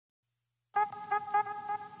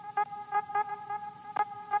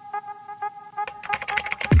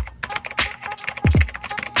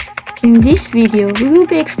In this video, we will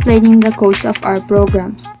be explaining the codes of our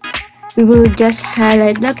programs. We will just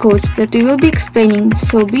highlight the codes that we will be explaining,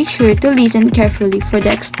 so be sure to listen carefully for the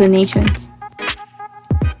explanations.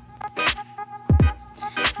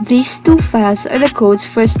 These two files are the codes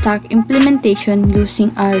for stack implementation using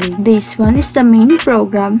Array. This one is the main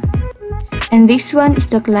program, and this one is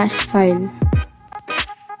the class file.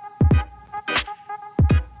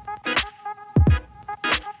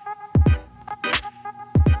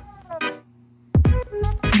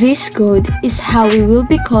 This code is how we will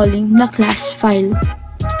be calling the class file.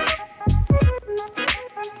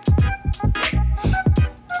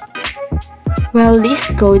 While this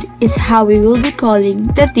code is how we will be calling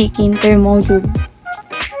the tkinter module.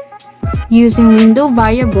 Using window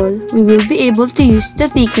variable, we will be able to use the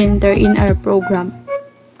tkinter in our program.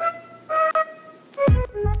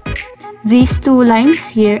 These two lines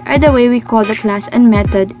here are the way we call the class and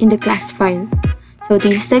method in the class file. So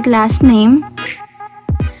this is the class name,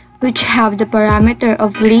 which have the parameter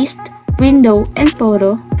of list, window, and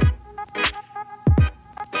photo.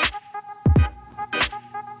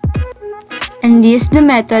 And this is the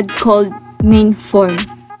method called mainForm.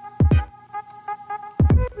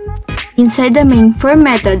 Inside the mainForm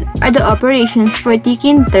method are the operations for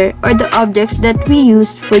tkinter, or the objects that we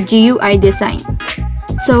used for GUI design.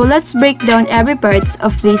 So let's break down every parts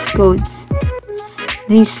of these codes.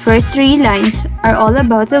 These first three lines are all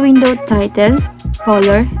about the window title,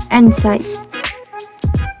 color, and size.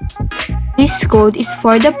 This code is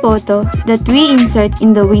for the photo that we insert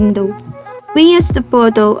in the window. We use the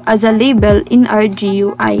photo as a label in our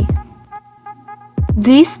GUI.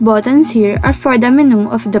 These buttons here are for the menu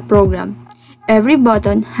of the program. Every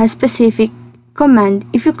button has specific command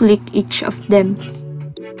if you click each of them.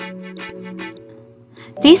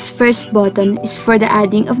 This first button is for the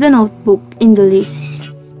adding of the notebook in the list.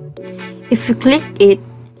 If you click it,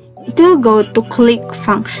 it will go to click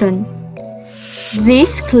function.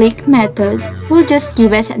 This click method will just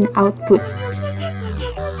give us an output.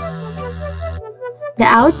 The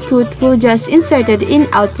output will just inserted in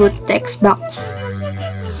output text box.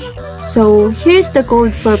 So here's the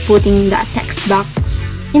code for putting the text box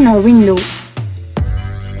in our window.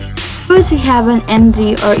 First, we have an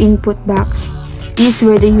entry or input box. This is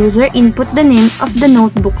where the user input the name of the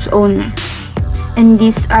notebook's owner. And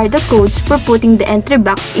these are the codes for putting the entry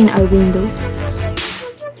box in our window.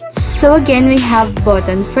 So again, we have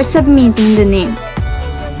button for submitting the name.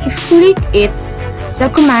 If you click it, the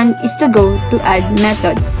command is to go to add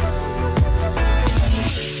method.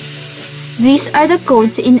 These are the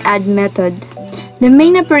codes in add method. The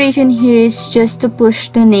main operation here is just to push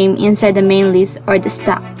the name inside the main list or the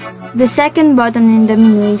stack. The second button in the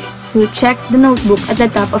menu is to check the notebook at the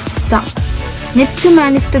top of the stack. Next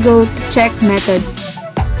command is to go to check method.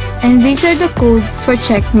 And these are the code for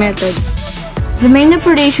check method. The main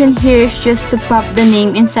operation here is just to pop the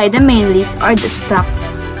name inside the main list or the stack.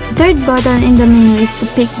 The third button in the menu is to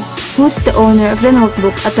pick who's the owner of the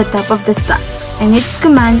notebook at the top of the stack. And its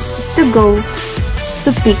command is to go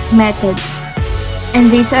to pick method. And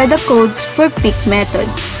these are the codes for pick method.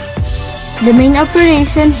 The main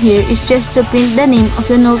operation here is just to print the name of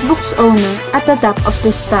the notebook's owner at the top of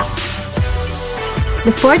the stack.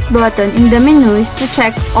 The fourth button in the menu is to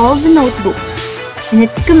check all the notebooks, and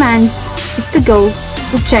its command is to go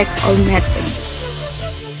to check all method.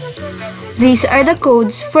 These are the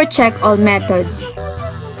codes for check all method.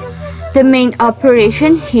 The main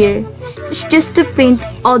operation here is just to print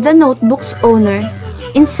all the notebook's owner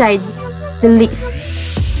inside the list,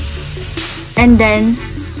 and then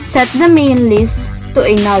set the main list to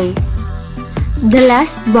a null. The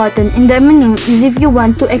last button in the menu is if you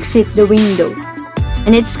want to exit the window,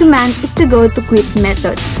 and its command is to go to quit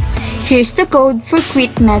method. Here's the code for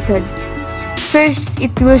quit method. First, it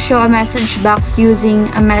will show a message box using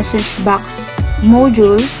a message box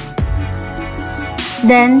module.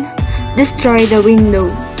 Then, destroy the window.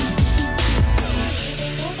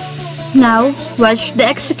 Now, watch the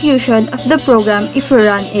execution of the program if you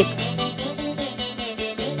run it.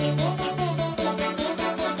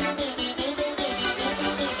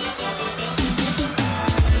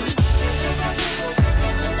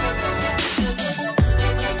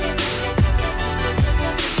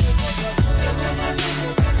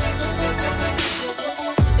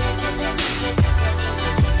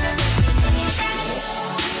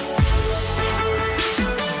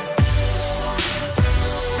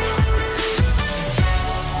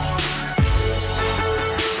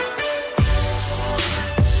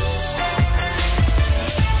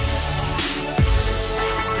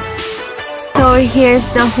 So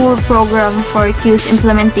here's the whole program for Queues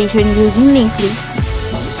implementation using linked list.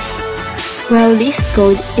 Well, this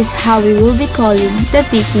code is how we will be calling the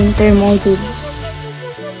Tkinter module.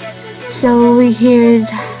 So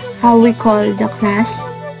here's how we call the class,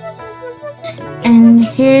 and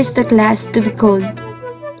here's the class to be called.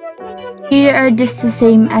 Here are just the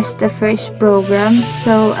same as the first program,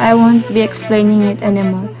 so I won't be explaining it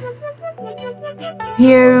anymore.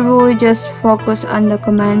 Here we'll just focus on the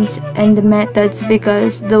commands and the methods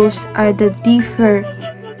because those are the differ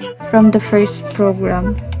from the first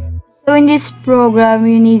program. So in this program,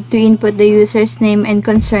 you need to input the user's name and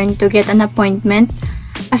concern to get an appointment.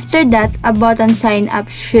 After that, a button sign up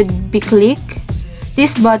should be clicked.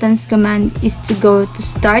 This button's command is to go to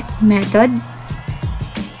start method.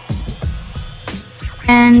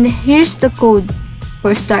 And here's the code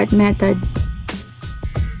for start method.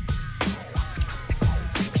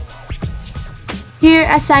 Here,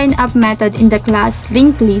 a sign up method in the class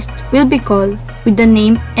linked list will be called with the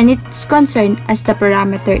name and its concern as the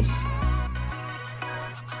parameters.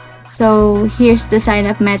 So here's the sign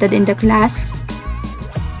up method in the class.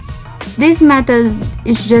 This method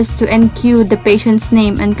is just to enqueue the patient's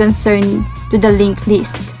name and concern to the linked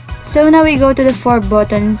list. So now we go to the 4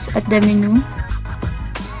 buttons at the menu.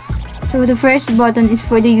 So the first button is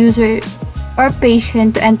for the user or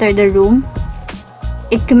patient to enter the room.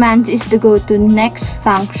 Its command is to go to next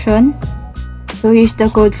function. So here's the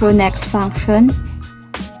code for next function.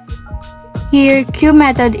 Here, queue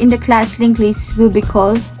method in the class linked list will be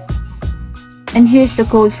called. And here's the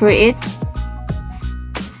code for it.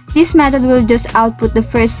 This method will just output the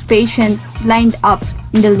first patient lined up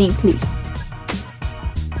in the linked list.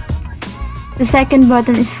 The second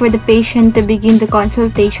button is for the patient to begin the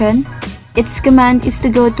consultation. Its command is to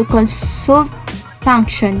go to consult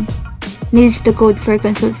function. This is the code for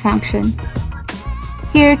consult function.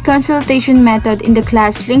 Here, consultation method in the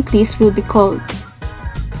class linked list will be called.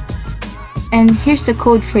 And here's the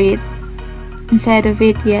code for it. Inside of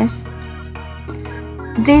it, yes.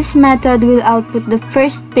 This method will output the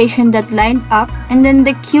first patient that lined up and then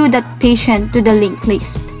the queue that patient to the linked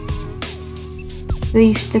list. So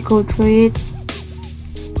here's the code for it.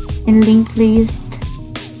 In linked list.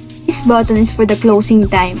 This button is for the closing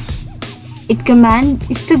time. Its command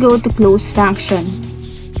is to go to close function.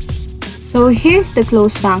 So here's the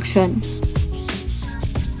close function.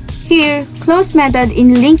 Here, close method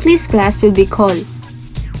in linked list class will be called.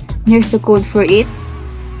 Here's the code for it.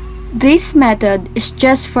 This method is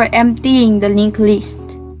just for emptying the linked list.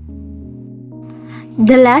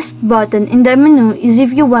 The last button in the menu is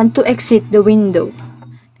if you want to exit the window,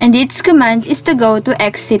 and its command is to go to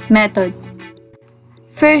exit method.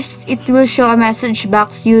 First, it will show a message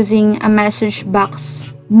box using a message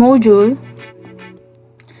box module,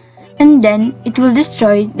 and then it will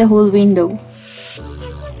destroy the whole window.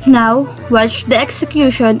 Now, watch the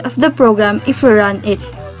execution of the program if you run it.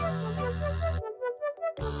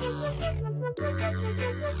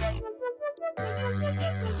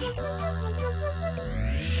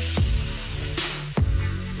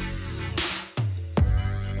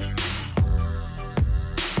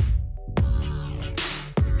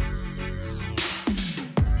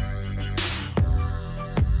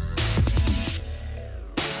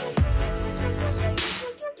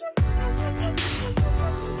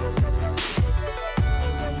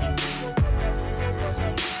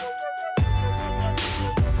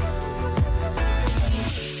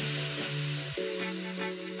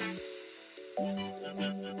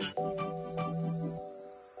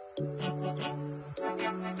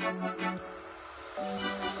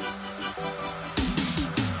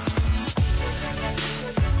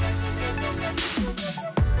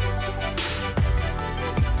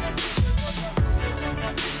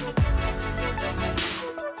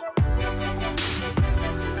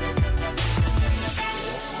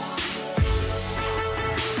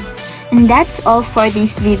 And that's all for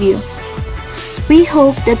this video. We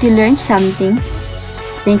hope that you learned something.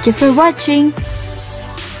 Thank you for watching.